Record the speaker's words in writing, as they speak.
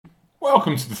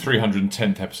Welcome to the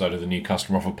 310th episode of the New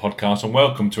Customer Offer podcast, and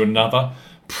welcome to another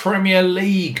Premier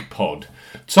League pod.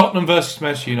 Tottenham versus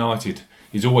Manchester United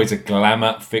is always a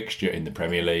glamour fixture in the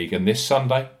Premier League, and this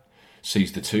Sunday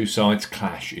sees the two sides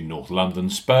clash in North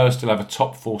London. Spurs still have a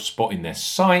top four spot in their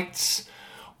sights,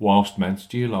 whilst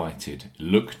Manchester United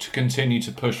look to continue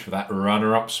to push for that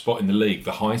runner-up spot in the league,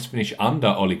 the highest finish under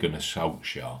Ole Gunnar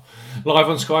Solskjaer. Live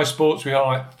on Sky Sports, we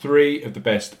highlight three of the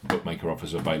best bookmaker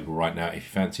offers available right now if you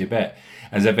fancy a bet.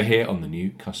 As ever here on the New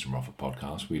Customer Offer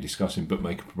podcast, we're discussing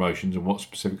bookmaker promotions and what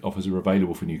specific offers are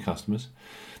available for new customers.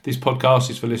 This podcast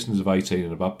is for listeners of 18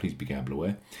 and above. Please be gamble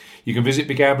aware. You can visit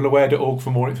begambleaware.org for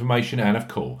more information, and of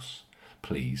course,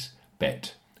 please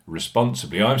bet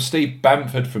responsibly. I'm Steve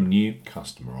Bamford from New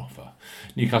Customer Offer.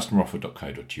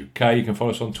 newcustomeroffer.co.uk. You can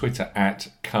follow us on Twitter at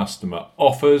Customer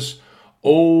Offers.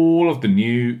 All of the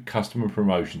new customer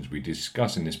promotions we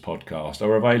discuss in this podcast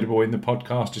are available in the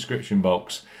podcast description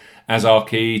box as are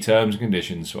key terms and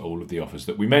conditions for all of the offers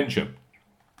that we mention.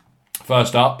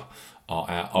 First up are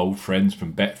our old friends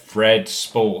from Betfred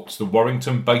Sports. The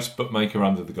Warrington-based bookmaker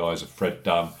under the guise of Fred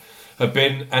Dunn have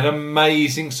been an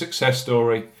amazing success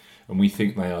story, and we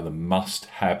think they are the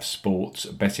must-have sports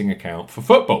betting account for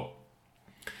football.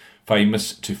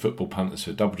 Famous to football punters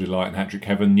for double delight and hat-trick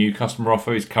heaven, New Customer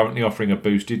Offer is currently offering a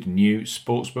boosted new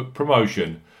sportsbook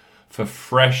promotion for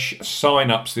fresh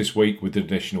sign-ups this week with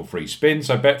additional free spins.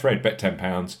 So Betfred, bet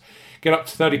 £10, get up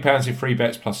to £30 in free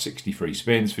bets plus 60 free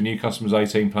spins. For new customers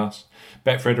 18+,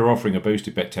 Betfred are offering a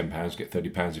boosted bet £10, get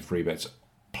 £30 in free bets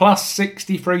plus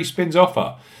 60 free spins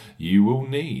offer. You will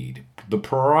need the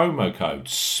promo code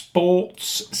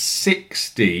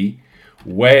SPORTS60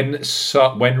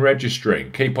 when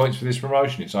registering. Key points for this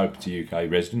promotion: it's open to UK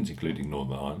residents, including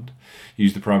Northern Ireland.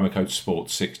 Use the promo code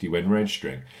SPORTS60 when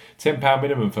registering. £10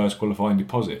 minimum first qualifying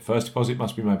deposit. First deposit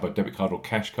must be made by debit card or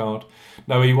cash card.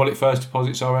 No e-wallet first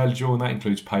deposits are eligible, and that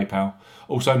includes PayPal.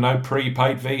 Also, no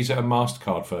prepaid Visa and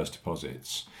MasterCard first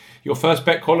deposits. Your first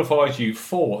bet qualifies you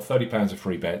for £30 of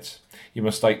free bets. You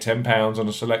must stake £10 on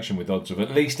a selection with odds of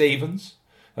at least evens.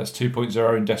 That's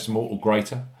 2.0 in decimal or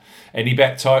greater. Any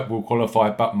bet type will qualify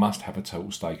but must have a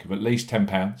total stake of at least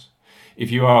 £10.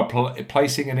 If you are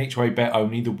placing an each-way bet,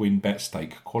 only the win bet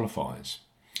stake qualifies.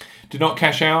 Do not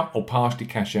cash out or partially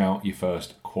cash out your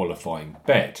first qualifying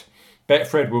bet.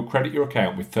 Betfred will credit your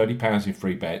account with £30 in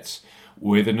free bets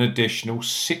with an additional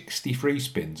 60 free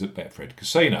spins at Betfred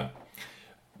Casino.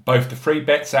 Both the free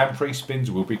bets and free spins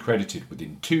will be credited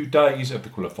within 2 days of the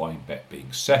qualifying bet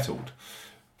being settled.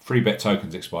 Free bet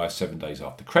tokens expire 7 days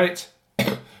after credit.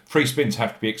 Free spins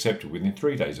have to be accepted within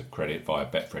 3 days of credit via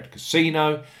Betfred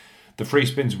Casino. The free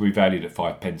spins will be valued at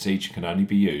 5p each and can only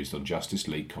be used on Justice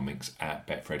League comics at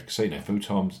Betfred Casino. Full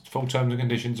terms and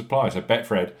conditions apply. So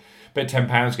Betfred, bet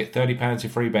 £10, get £30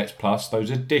 in free bets plus those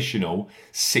additional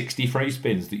 60 free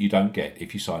spins that you don't get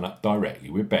if you sign up directly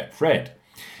with Betfred.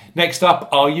 Next up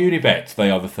are Unibet.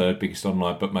 They are the third biggest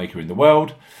online bookmaker in the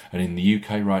world, and in the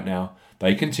UK right now,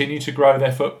 they continue to grow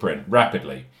their footprint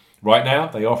rapidly. Right now,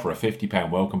 they offer a £50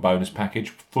 welcome bonus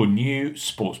package for new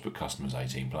sportsbook customers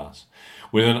 18+,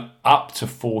 with an up to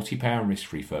 £40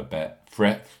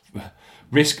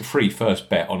 risk-free first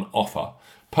bet on offer,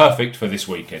 perfect for this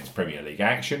weekend's Premier League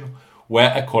action,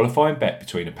 where a qualifying bet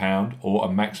between £1 or a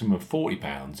maximum of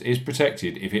 £40 is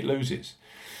protected if it loses.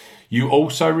 You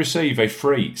also receive a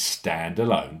free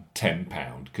standalone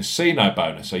 £10 casino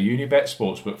bonus, a Unibet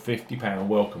Sportsbook £50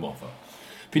 welcome offer.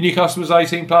 For new customers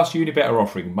 18+, Unibet are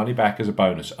offering money back as a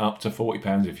bonus up to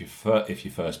 £40 if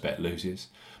your first bet loses,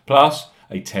 plus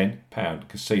a £10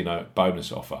 casino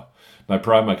bonus offer. No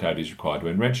promo code is required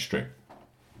when registering.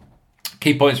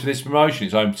 Key points for this promotion: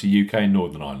 it's open to UK and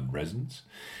Northern Ireland residents.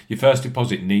 Your first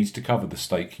deposit needs to cover the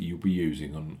stake you'll be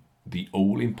using on the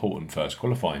all-important first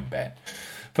qualifying bet.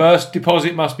 First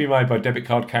deposit must be made by debit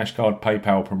card, cash card,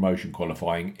 PayPal, promotion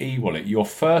qualifying e-wallet. Your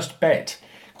first bet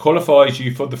qualifies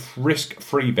you for the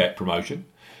risk-free bet promotion.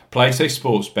 Place a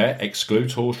sports bet,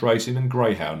 excludes horse racing and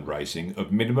greyhound racing,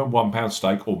 of minimum £1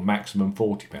 stake or maximum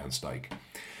 £40 stake.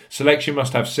 Selection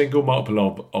must have single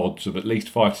multiple odds of at least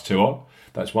 5 to 2 on.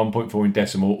 That's 1.4 in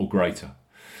decimal or greater.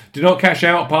 Do not cash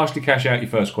out or partially cash out your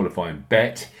first qualifying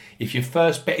bet. If your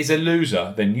first bet is a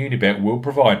loser, then Unibet will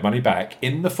provide money back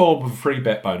in the form of a free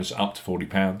bet bonus up to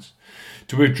 £40.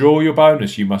 To withdraw your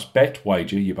bonus, you must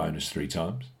wager your bonus 3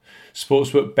 times.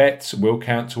 Sportsbook bets will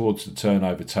count towards the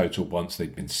turnover total once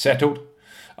they've been settled.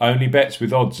 Only bets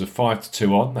with odds of 5 to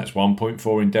 2 on, that's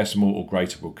 1.4 in decimal or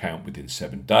greater, will count within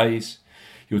 7 days.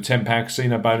 Your £10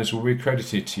 casino bonus will be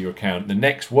credited to your account the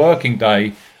next working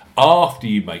day after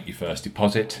you make your first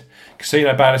deposit.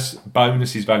 Casino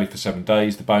bonus is valid for 7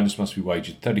 days. The bonus must be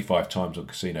wagered 35 times on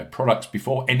casino products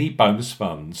before any bonus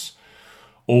funds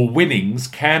or winnings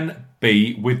can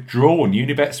be withdrawn.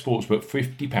 Unibet Sportsbook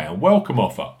 £50 welcome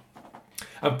offer.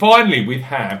 And finally, we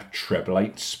have Treble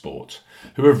 8 Sport,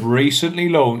 who have recently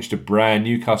launched a brand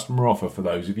new customer offer for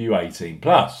those of you 18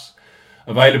 plus.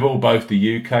 Available both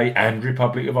the UK and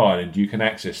Republic of Ireland, you can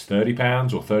access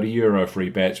 £30 or €30 free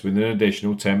bets with an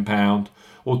additional £10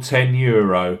 or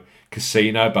 €10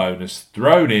 casino bonus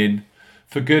thrown in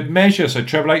for good measure. So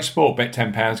Treble 8 Sport, bet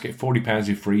 £10, get £40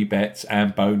 in free bets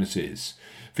and bonuses.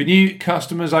 For new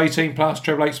customers 18 plus,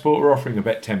 Treble 8 Sport are offering a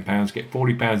bet £10, get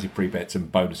 £40 in free bets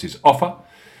and bonuses offer.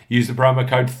 Use the promo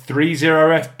code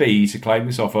 30FB to claim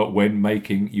this offer when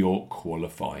making your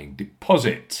qualifying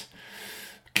deposit.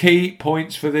 Key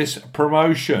points for this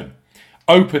promotion.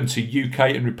 Open to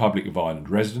UK and Republic of Ireland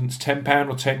residents. £10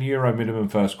 or €10 minimum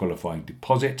first qualifying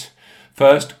deposit.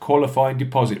 First qualifying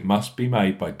deposit must be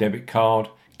made by debit card,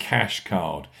 cash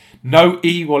card. No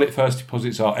e-wallet first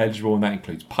deposits are eligible, and that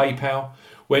includes PayPal.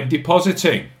 When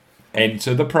depositing,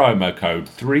 enter the promo code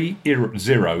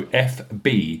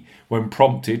 30FB when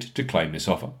prompted to claim this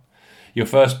offer. Your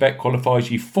first bet qualifies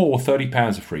you for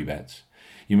 £30 of free bets.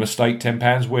 You must stake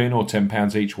 £10 win or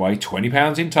 £10 each way,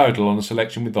 £20 in total on a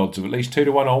selection with odds of at least 2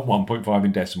 to 1 on, 1.5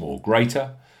 in decimal or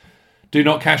greater. Do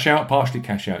not cash out, partially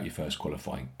cash out your first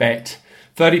qualifying bet.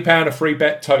 £30 of free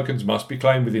bet tokens must be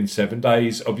claimed within 7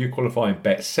 days of your qualifying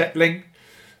bet settling.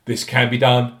 This can be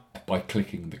done by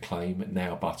clicking the Claim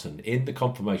Now button in the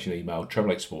confirmation email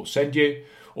Treble 8 Sport send you,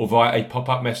 or via a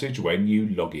pop-up message when you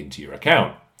log into your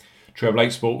account. Treble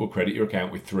 8 Sport will credit your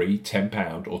account with three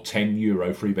 £10 or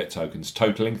 €10 free bet tokens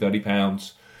totaling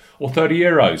 £30 or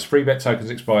 €30. Free bet tokens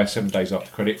expire 7 days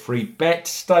after credit. Free bet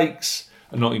stakes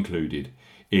are not included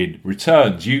in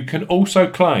returns. You can also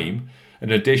claim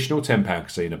an additional £10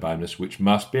 casino bonus, which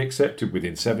must be accepted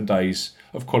within 7 days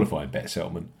of qualifying bet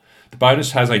settlement. The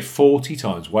bonus has a 40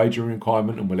 times wagering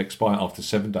requirement and will expire after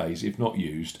 7 days if not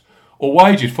used or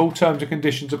wagered. Full terms and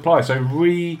conditions apply. So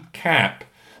recap.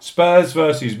 Spurs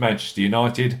versus Manchester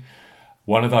United.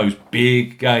 One of those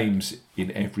big games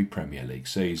in every Premier League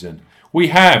season. We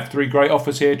have 3 great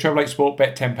offers here. Treble 8 Sport,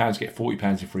 bet £10, get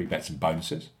 £40 in free bets and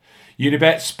bonuses.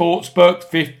 Unibet Sportsbook,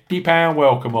 £50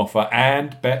 welcome offer.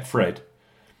 And Betfred.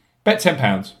 Bet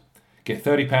 £10, get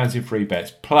 £30 in free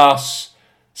bets, plus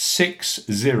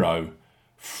 60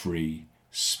 free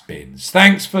spins.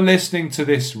 Thanks for listening to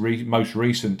this most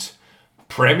recent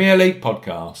Premier League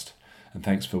podcast. And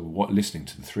thanks for listening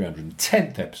to the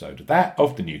 310th episode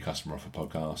of the New Customer Offer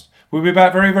podcast. We'll be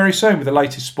back very, very soon with the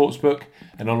latest sportsbook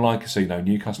and online casino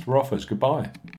new customer offers. Goodbye.